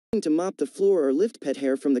to mop the floor or lift pet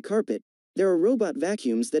hair from the carpet, there are robot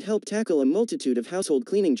vacuums that help tackle a multitude of household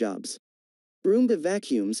cleaning jobs. Roomba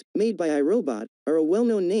vacuums, made by iRobot, are a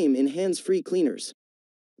well-known name in hands-free cleaners.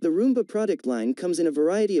 The Roomba product line comes in a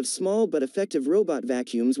variety of small but effective robot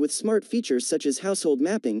vacuums with smart features such as household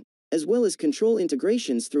mapping, as well as control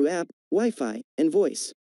integrations through app, Wi-Fi, and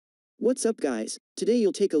voice. What's up guys, today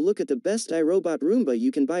you'll take a look at the best iRobot Roomba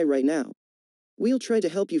you can buy right now. We'll try to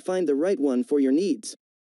help you find the right one for your needs.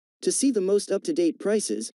 To see the most up-to-date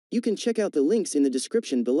prices, you can check out the links in the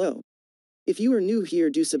description below. If you are new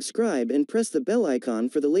here, do subscribe and press the bell icon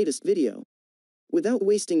for the latest video. Without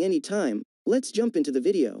wasting any time, let's jump into the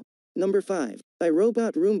video. Number 5.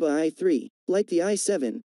 iRobot Roomba i3. Like the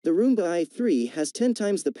i7, the Roomba i3 has 10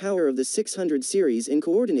 times the power of the 600 series and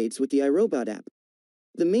coordinates with the iRobot app.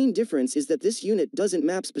 The main difference is that this unit doesn't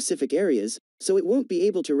map specific areas, so it won't be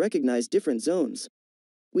able to recognize different zones.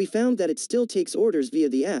 We found that it still takes orders via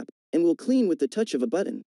the app, and will clean with the touch of a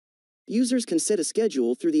button. Users can set a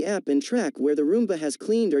schedule through the app and track where the Roomba has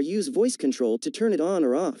cleaned or use voice control to turn it on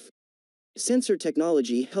or off. Sensor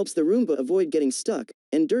technology helps the Roomba avoid getting stuck,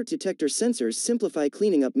 and dirt detector sensors simplify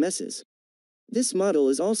cleaning up messes. This model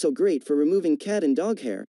is also great for removing cat and dog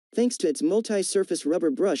hair, thanks to its multi-surface rubber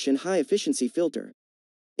brush and high-efficiency filter.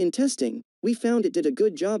 In testing, we found it did a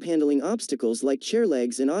good job handling obstacles like chair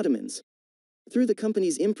legs and ottomans. Through the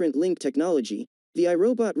company's imprint link technology, the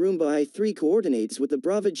iRobot Roomba i3 coordinates with the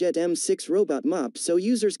Braava Jet M6 robot mop so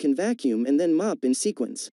users can vacuum and then mop in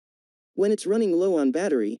sequence. When it's running low on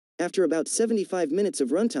battery, after about 75 minutes of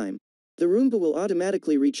runtime, the Roomba will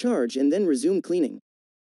automatically recharge and then resume cleaning.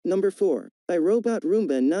 Number 4. iRobot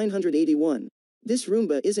Roomba 981. This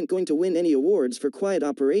Roomba isn't going to win any awards for quiet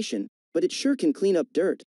operation, but it sure can clean up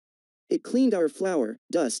dirt. It cleaned our flour,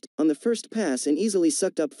 dust, on the first pass and easily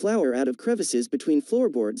sucked up flour out of crevices between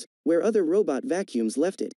floorboards, where other robot vacuums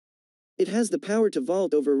left it. It has the power to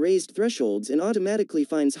vault over raised thresholds and automatically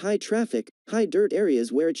finds high traffic, high dirt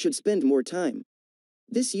areas where it should spend more time.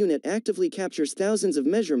 This unit actively captures thousands of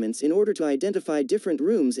measurements in order to identify different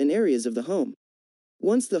rooms and areas of the home.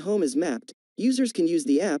 Once the home is mapped, users can use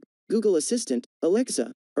the app, Google Assistant,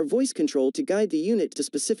 Alexa, or voice control to guide the unit to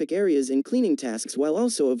specific areas and cleaning tasks while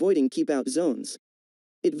also avoiding keep-out zones.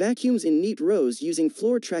 It vacuums in neat rows using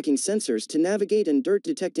floor tracking sensors to navigate and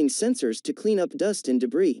dirt-detecting sensors to clean up dust and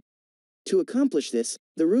debris. To accomplish this,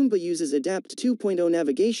 the Roomba uses Adapt 2.0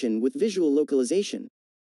 navigation with visual localization.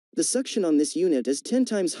 The suction on this unit is 10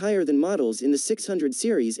 times higher than models in the 600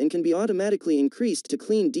 series and can be automatically increased to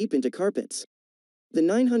clean deep into carpets. The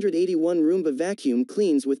 981 Roomba vacuum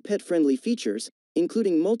cleans with pet-friendly features,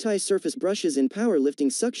 including multi-surface brushes and power-lifting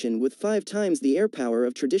suction with 5 times the air power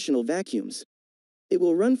of traditional vacuums. It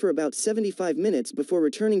will run for about 75 minutes before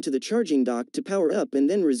returning to the charging dock to power up and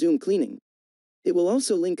then resume cleaning. It will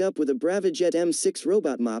also link up with a Braava Jet M6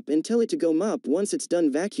 robot mop and tell it to go mop once it's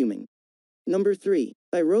done vacuuming. Number 3.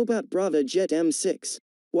 iRobot Braava Jet M6.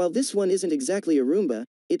 While this one isn't exactly a Roomba,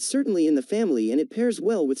 it's certainly in the family and it pairs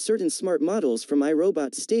well with certain smart models from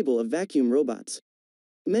iRobot's stable of vacuum robots.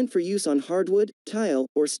 Meant for use on hardwood, tile,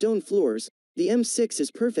 or stone floors, the M6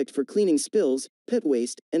 is perfect for cleaning spills, pet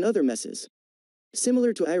waste, and other messes.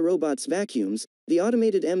 Similar to iRobot's vacuums, the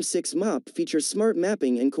automated M6 mop features smart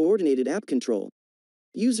mapping and coordinated app control.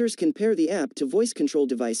 Users can pair the app to voice control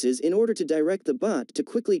devices in order to direct the bot to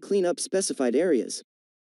quickly clean up specified areas.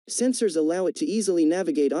 Sensors allow it to easily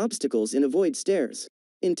navigate obstacles and avoid stairs.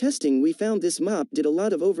 In testing, we found this mop did a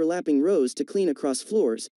lot of overlapping rows to clean across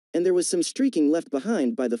floors, and there was some streaking left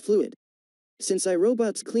behind by the fluid. Since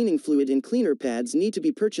iRobot's cleaning fluid and cleaner pads need to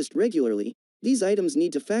be purchased regularly, these items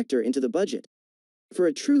need to factor into the budget. For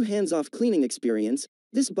a true hands-off cleaning experience,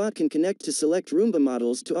 this bot can connect to select Roomba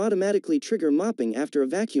models to automatically trigger mopping after a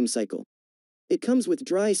vacuum cycle. It comes with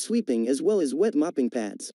dry sweeping as well as wet mopping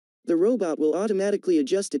pads. The robot will automatically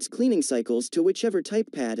adjust its cleaning cycles to whichever type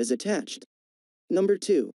pad is attached. Number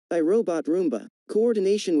 2. iRobot Roomba.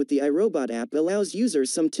 Coordination with the iRobot app allows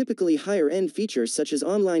users some typically higher-end features such as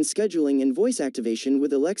online scheduling and voice activation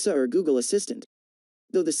with Alexa or Google Assistant.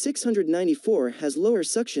 Though the 694 has lower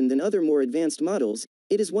suction than other more advanced models,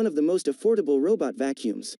 it is one of the most affordable robot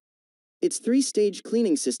vacuums. Its 3-stage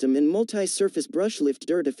cleaning system and multi-surface brush lift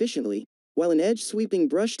dirt efficiently, while an edge-sweeping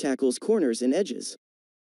brush tackles corners and edges.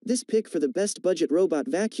 This pick for the best budget robot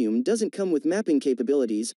vacuum doesn't come with mapping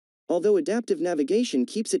capabilities, although adaptive navigation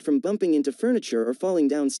keeps it from bumping into furniture or falling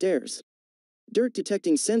downstairs.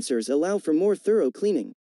 Dirt-detecting sensors allow for more thorough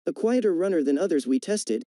cleaning. A quieter runner than others we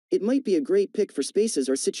tested, it might be a great pick for spaces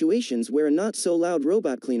or situations where a not-so-loud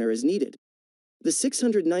robot cleaner is needed. The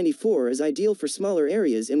 694 is ideal for smaller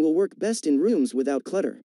areas and will work best in rooms without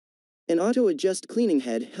clutter. An auto-adjust cleaning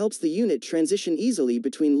head helps the unit transition easily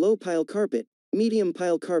between low-pile carpet,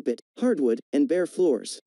 medium-pile carpet, hardwood, and bare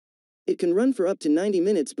floors. It can run for up to 90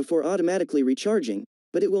 minutes before automatically recharging,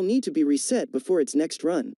 but it will need to be reset before its next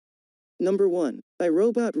run. Number 1.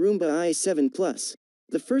 iRobot Roomba i7 Plus.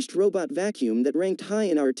 The first robot vacuum that ranked high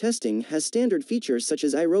in our testing has standard features such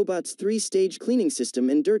as iRobot's 3-stage cleaning system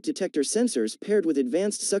and dirt detector sensors paired with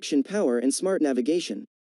advanced suction power and smart navigation.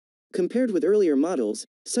 Compared with earlier models,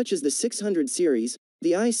 such as the 600 series,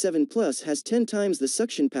 the i7 Plus has 10 times the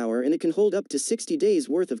suction power and it can hold up to 60 days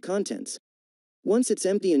worth of contents. Once it's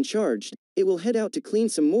empty and charged, it will head out to clean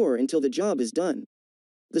some more until the job is done.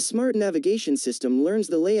 The smart navigation system learns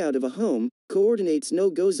the layout of a home, coordinates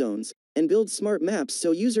no-go zones, and builds smart maps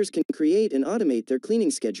so users can create and automate their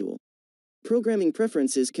cleaning schedule. Programming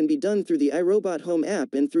preferences can be done through the iRobot Home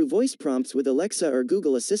app and through voice prompts with Alexa or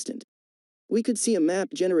Google Assistant. We could see a map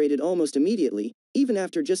generated almost immediately, even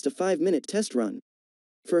after just a 5-minute test run.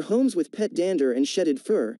 For homes with pet dander and shedded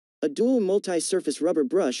fur, a dual multi-surface rubber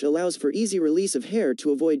brush allows for easy release of hair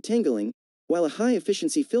to avoid tangling, while a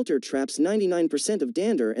high-efficiency filter traps 99% of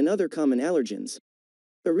dander and other common allergens.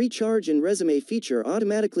 A recharge and resume feature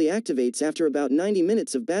automatically activates after about 90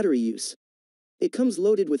 minutes of battery use. It comes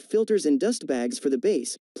loaded with filters and dust bags for the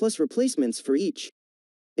base, plus replacements for each.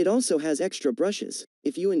 It also has extra brushes.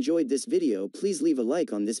 If you enjoyed this video, please leave a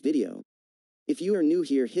like on this video. If you are new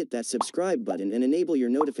here, hit that subscribe button and enable your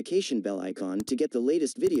notification bell icon to get the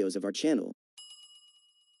latest videos of our channel.